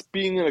 That's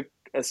being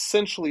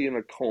essentially in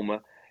a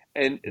coma,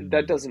 and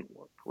that Mm. doesn't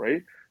work,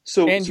 right?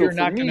 So And so you're for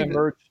not going me, to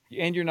emerge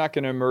and you're not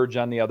going to emerge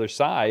on the other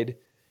side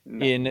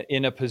no,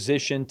 in a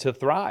position to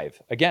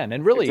thrive again.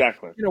 And really,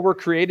 exactly. we're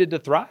created to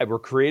thrive. We're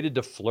created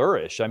to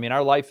flourish. I mean,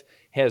 our life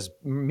has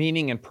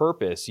meaning and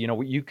purpose.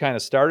 You kind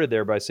of started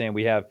there by saying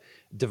we have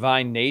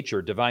divine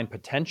nature, divine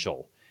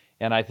potential.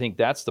 And I think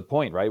that's the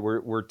point, right?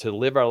 We're to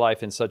live our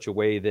life in such a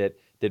way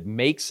that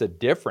makes a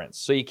difference.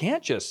 So you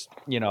can't just,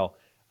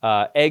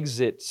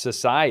 exit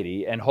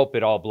society and hope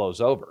it all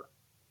blows over.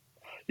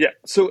 Yeah.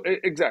 So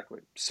exactly.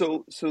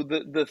 So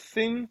the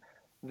thing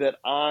that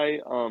I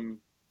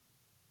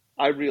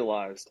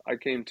realized I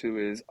came to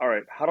is, all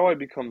right, how do I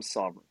become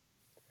sovereign?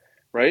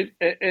 Right?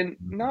 And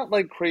Mhm. not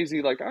like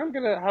crazy, like, I'm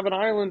gonna have an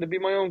island to be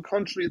my own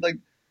country. Like,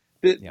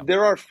 Yeah.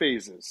 there are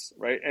phases,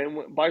 right?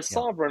 And by Yeah.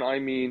 sovereign, I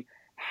mean,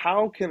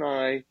 how can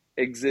I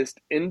exist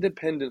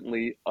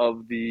independently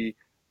of the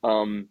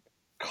um,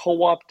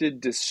 co-opted,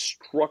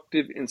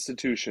 destructive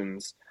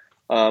institutions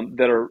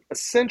that are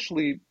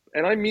essentially,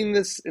 and I mean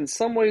this in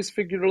some ways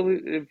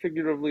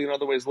figuratively, in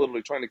other ways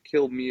literally, trying to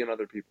kill me and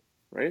other people,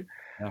 right?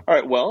 Yeah. All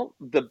right, well,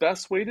 the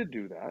best way to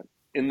do that,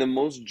 in the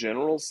most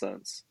general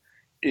sense,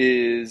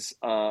 is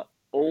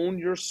own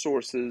your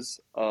sources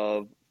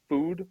of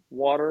food,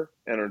 water,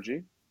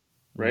 energy,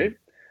 Mm. right?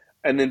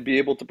 And then be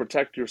able to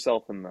protect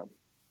yourself in them,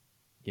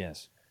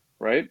 Yes.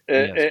 right?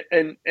 Yes.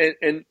 And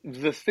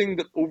the thing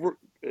that over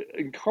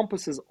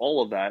encompasses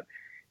all of that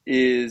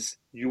is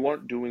you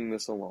aren't doing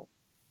this alone,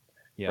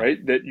 Yeah.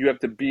 right? That you have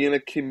to be in a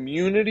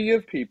community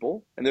of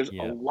people, and there's a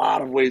Yeah.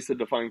 lot of ways to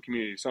define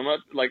community. So I'm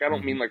not like I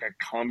don't Hmm. mean like a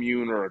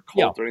commune or a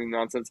Yeah. cult or any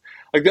nonsense.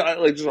 Like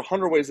there's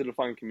 100 ways to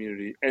define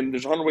community, and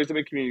there's 100 ways to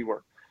make community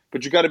work.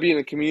 But you got to be in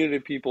a community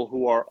of people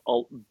who are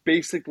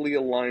basically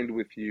aligned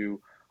with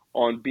you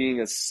on being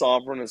as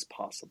sovereign as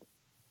possible,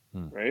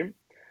 Hmm. right?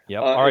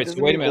 Yep. All It right. So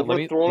doesn't wait mean a minute. Let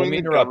overthrowing me the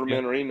interrupt you.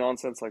 government or any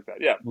nonsense like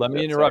that. Yeah, Let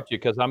me yeah. Sorry. interrupt you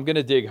because I'm going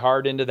to dig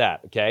hard into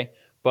that. Okay.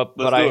 But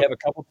Let's I do it. have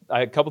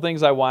a couple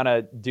things I want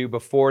to do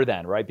before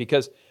then, right?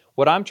 Because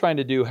what I'm trying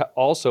to do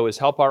also is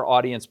help our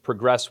audience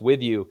progress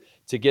with you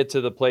to get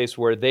to the place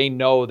where they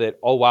know that,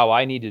 oh wow,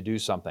 I need to do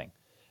something.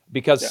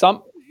 Because Yeah,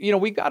 some,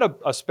 we've got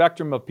a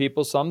spectrum of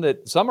people. Some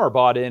are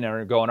bought in and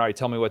are going, all right,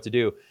 tell me what to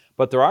do.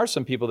 But there are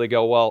some people that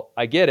go, well,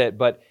 I get it,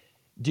 but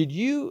did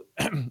you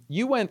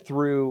you went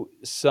through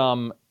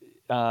some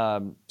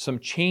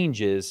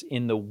changes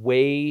in the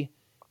way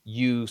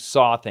you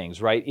saw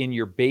things, right? In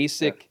your yeah,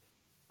 basic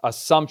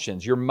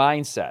assumptions, your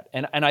mindset.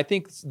 And I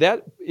think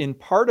that in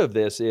part of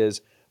this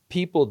is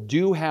people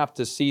do have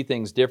to see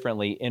things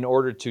differently in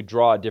order to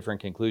draw a different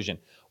conclusion.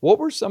 What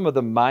were some of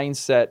the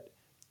mindset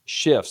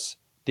shifts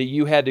that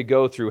you had to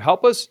go through?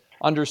 Help us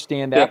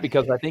understand yeah. that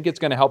because I think it's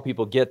going to help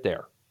people get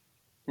there.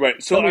 Right.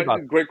 Tell So, me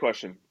about great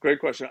question. Great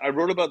question. I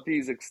wrote about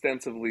these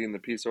extensively in the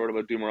piece I wrote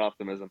about Doomer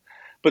optimism,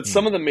 but that.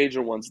 some of the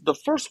major ones. The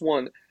first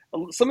one,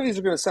 some of these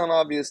are going to sound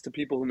obvious to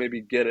people who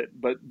maybe get it,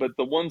 but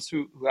the ones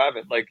who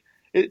haven't, like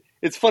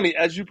it's funny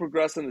as you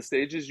progress in the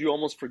stages, you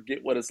almost forget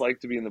what it's like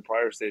to be in the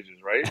prior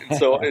stages, right? And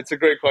so it's a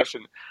great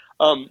question.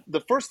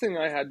 The first thing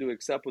I had to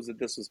accept was that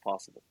this was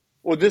possible,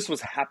 or this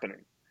was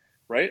happening,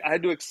 right? I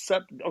had to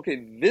accept,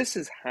 okay, this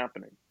is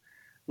happening.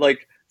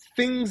 Like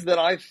things that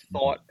I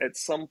thought at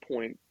some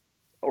point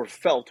or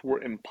felt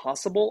were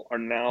impossible are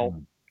now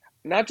Mm,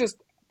 not just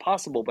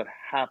possible but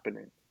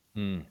happening,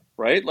 mm,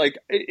 right? Like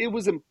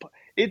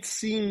it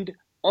seemed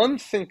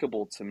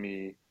unthinkable to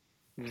me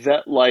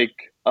that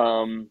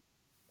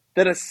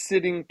that a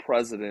sitting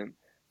president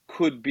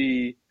could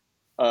be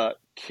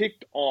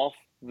kicked off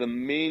the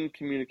main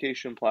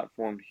communication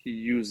platform he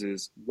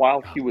uses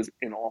while he was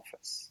in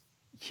office.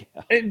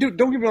 yeah. And dude,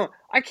 don't get me wrong,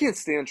 I can't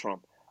stand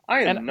Trump.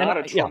 I am And not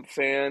a yeah, Trump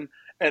fan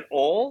at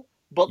all,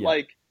 but yeah.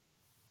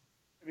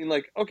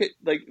 okay,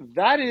 like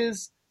that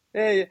is,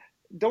 hey,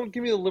 don't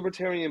give me the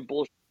libertarian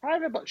bullshit.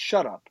 Private, but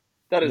shut up.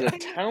 That is Yeah. a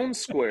town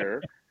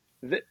square.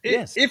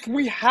 Yes. If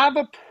we have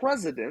a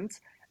president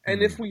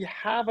and if Mm, we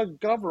have a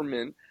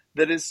government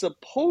that is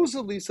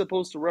supposedly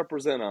supposed to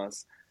represent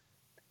us,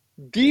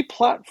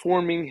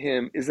 deplatforming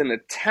him is an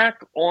attack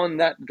on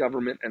that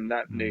government and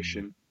that mm.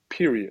 nation,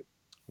 period.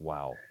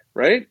 Wow.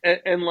 Right?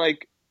 And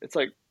like, it's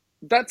like,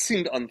 that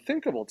seemed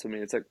unthinkable to me.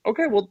 It's like,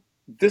 okay, well,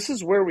 this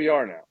is where we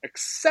are now.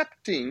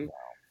 Accepting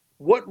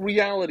what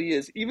reality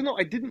is, even though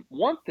I didn't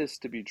want this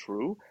to be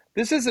true.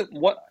 This isn't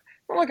what.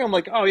 Not like I'm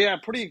like, oh yeah,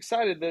 pretty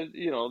excited that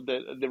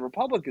that the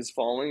republic is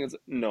falling. It's,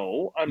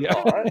 no, I'm Yeah.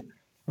 not.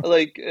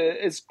 Like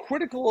as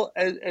critical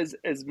as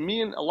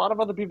me and a lot of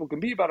other people can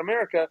be about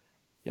America,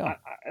 Yeah.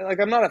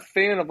 I'm not a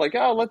fan of like,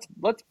 oh,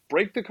 let's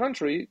break the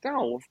country.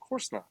 No, of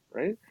course not,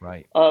 right?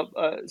 Right.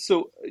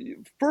 So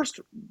first,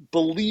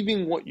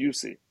 believing what you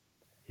see,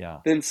 Yeah.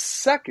 then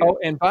second, Oh,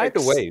 and by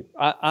the way,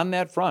 on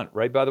that front,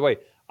 right? By the way,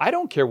 I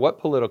don't care what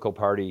political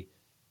party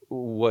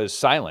was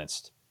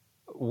silenced.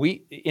 We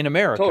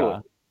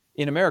totally,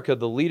 in America,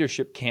 the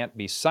leadership can't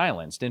be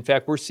silenced. In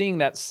fact, we're seeing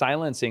that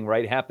silencing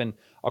right happen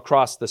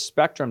across the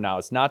spectrum now.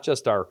 It's not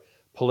just our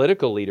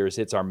political leaders;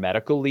 it's our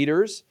medical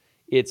leaders.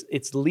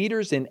 It's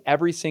leaders in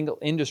every single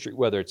industry,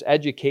 whether it's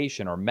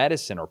education or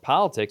medicine or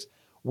politics.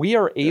 We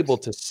are able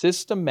yes, to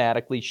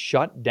systematically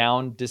shut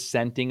down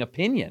dissenting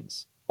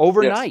opinions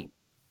yes, overnight.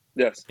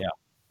 yes. Yeah.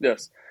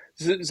 Yes.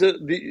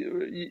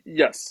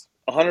 Yes,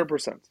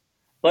 100%.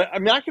 Like I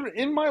mean, I can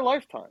in my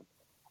lifetime,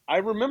 I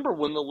remember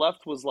when the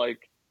left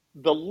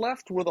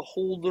were the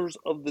holders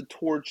of the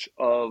torch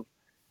of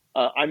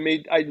I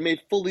may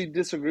fully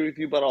disagree with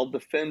you, but I'll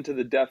defend to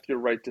the death your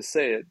right to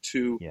say it.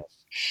 To Yes.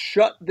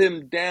 shut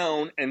them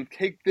down and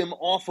take them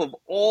off of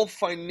all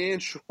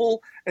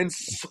financial and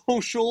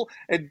social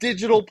and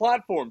digital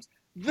platforms.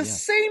 The Yeah.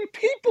 same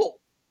people.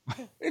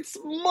 It's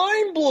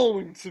mind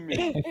blowing to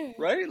me,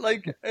 right?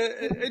 Like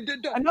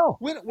I know.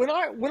 when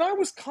I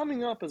was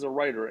coming up as a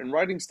writer and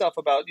writing stuff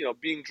about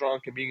being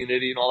drunk and being an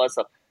idiot and all that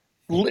stuff,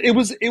 it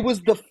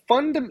was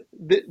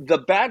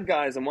the bad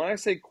guys, and when I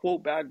say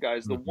quote bad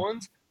guys, the Mhm.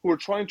 ones who are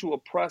trying to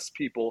oppress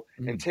people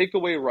and Mm. take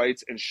away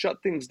rights and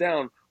shut things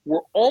down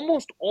were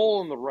almost all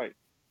on the right,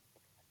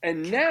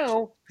 and Gosh,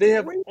 now they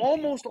have crazy.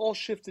 almost all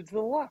shifted to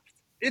the left.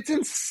 It's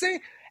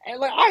insane. And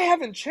like I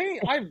haven't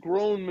changed. I've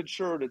grown,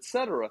 matured,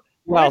 etc.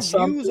 My Well,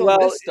 views on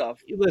this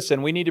stuff.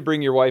 listen, we need to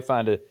bring your wife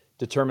on to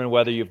determine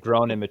whether you've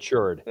grown and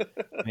matured.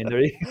 I mean,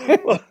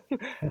 there.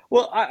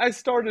 well, I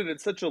started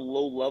at such a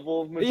low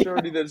level of Yeah,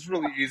 maturity that it's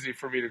really easy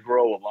for me to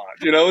grow a lot.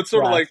 You know, it's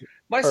sort of yeah, like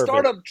my perfect.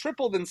 startup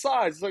tripled in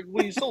size. It's like,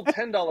 well, you sold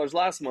 $10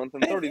 last month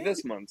and 30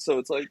 this month, so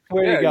it's like,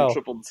 Way to yeah, you go.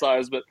 tripled in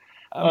size.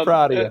 I'm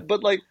proud of you.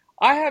 But like,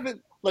 I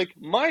haven't like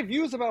my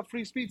views about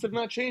free speech have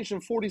not changed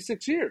in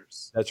 46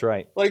 years. That's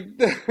right. Like,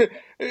 okay,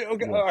 Yeah,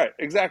 all right,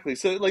 exactly.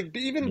 So like,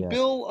 even yes.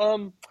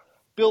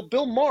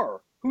 Bill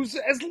Maher, who's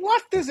as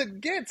left as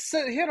it gets,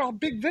 he had a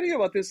big video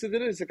about this the other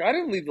day. He's like, I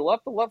didn't leave the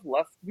left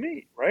left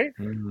me, right?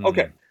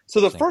 Okay, so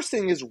the Interesting. first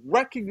thing is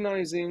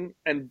recognizing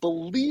and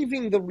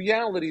believing the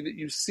reality that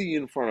you see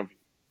in front of you,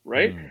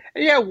 right? Mm,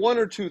 And yeah, one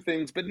or two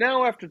things, but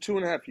now after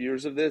 2.5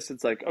 years of this,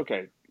 it's like,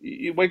 okay,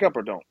 you wake up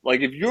or don't.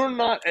 Like, if you're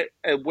not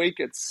awake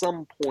at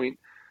some point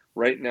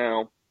right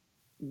now,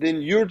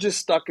 then you're just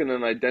stuck in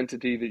an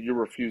identity that you're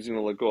refusing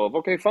to let go of.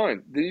 Okay,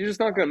 fine. Then you're just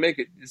not going to make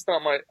it. It's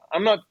not my.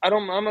 I'm not. I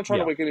don't. I'm not trying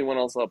to yeah, wake anyone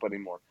else up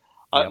anymore.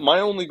 yep, My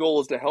only goal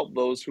is to help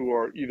those who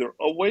are either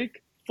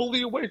awake,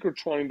 fully awake, or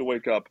trying to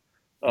wake up,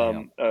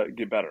 yep.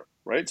 get better.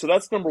 Right. So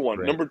that's number one.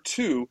 Great. Number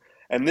two,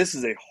 and this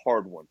is a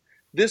hard one.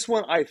 This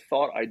one I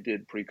thought I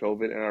did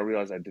pre-COVID, and I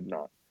realized I did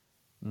not.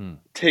 Mm,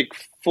 Take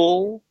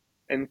full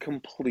and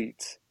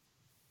complete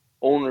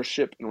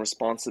ownership and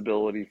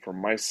responsibility for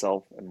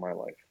myself and my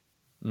life.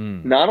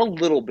 mm, Not a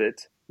little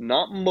bit,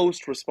 not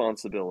most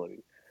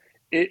responsibility.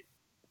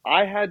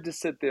 I had to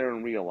sit there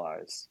and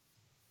realize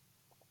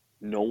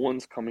no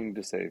one's coming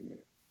to save me.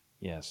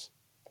 yes.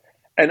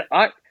 And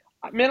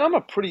man, I'm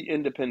a pretty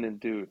independent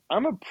dude.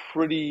 I'm a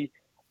pretty,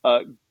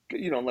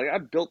 like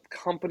I've built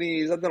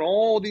companies. I've done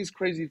all these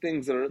crazy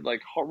things that are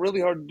like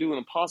really hard to do and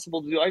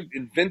impossible to do. I've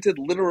invented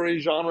literary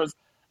genres.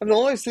 I've done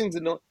all these things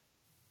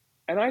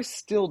and I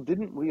still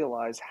didn't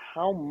realize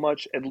how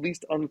much, at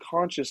least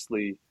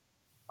unconsciously,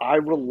 I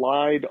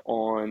relied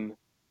on,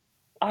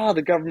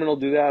 the government will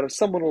do that, or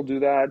someone will do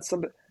that.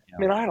 Yeah,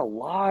 Man, I had a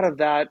lot of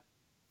that.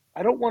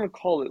 I don't want to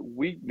call it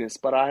weakness,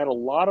 but I had a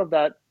lot of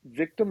that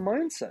victim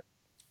mindset.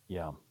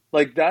 yeah,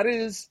 Like, that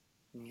is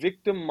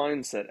victim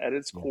mindset at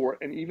its yes, core.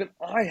 And even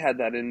I had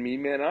that in me,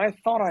 man. I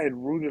thought I had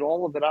rooted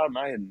all of it out, and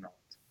I had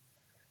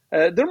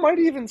not. There might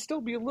even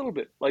still be a little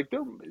bit like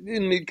there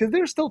in me, because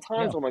there's still yeah,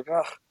 times where I'm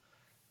like,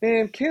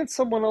 man, can't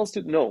someone else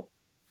do?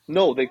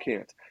 No, they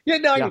can't. Yeah,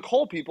 now I yeah, can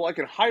call people, I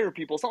can hire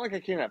people. It's not like I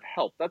can't have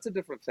help. That's a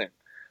different thing.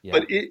 yeah,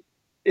 But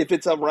if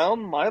it's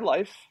around my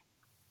life,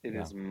 it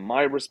yeah. is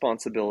my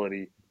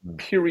responsibility, Mm.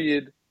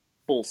 period,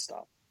 full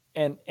stop.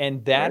 And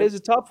that Right? is a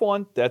tough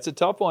one. That's a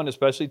tough one,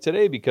 especially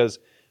today, because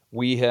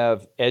we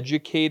have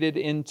educated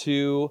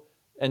into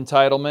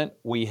entitlement.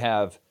 We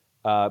have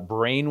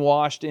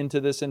brainwashed into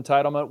this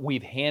entitlement.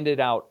 We've handed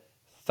out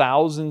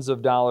thousands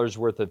of dollars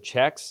worth of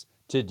checks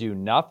to do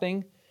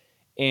nothing.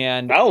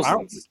 And Thousands, I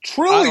don't,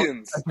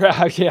 trillions.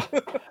 yeah.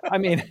 I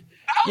mean,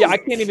 yeah, I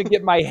can't even Thousands.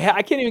 get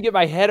I can't even get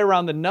my head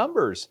around the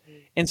numbers.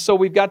 And so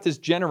we've got this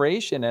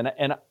generation,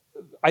 and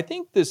I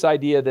think this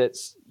idea that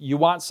you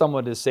want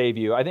someone to save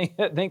you, I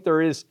think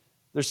there's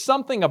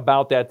something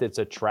about that that's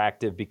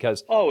attractive,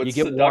 because Oh, you it's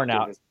get worn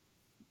seductive. out.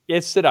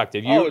 It's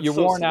seductive. Oh, it's You're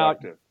so worn out.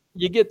 seductive.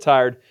 You get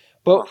tired.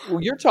 But Ugh.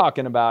 what you're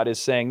talking about is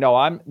saying,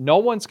 no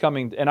one's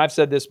coming. And I've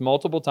said this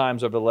multiple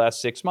times over the last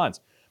 6 months.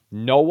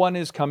 No one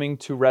is coming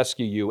to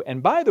rescue you.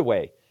 And by the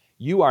way,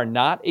 you are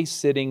not a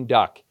sitting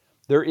duck.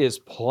 There is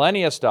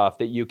plenty of stuff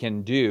that you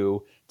can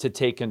do to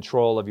take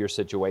control of your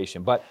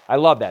situation. But I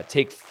love that.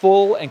 Take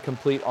full and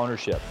complete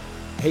ownership.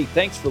 Hey,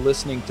 thanks for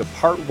listening to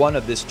part 1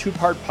 of this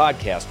 2-part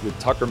podcast with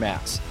Tucker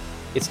Max.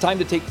 It's time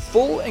to take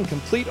full and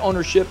complete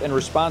ownership and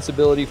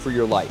responsibility for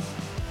your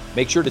life.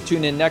 Make sure to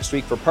tune in next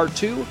week for part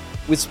 2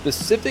 with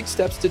specific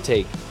steps to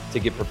take to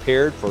get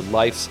prepared for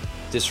life's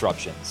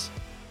disruptions.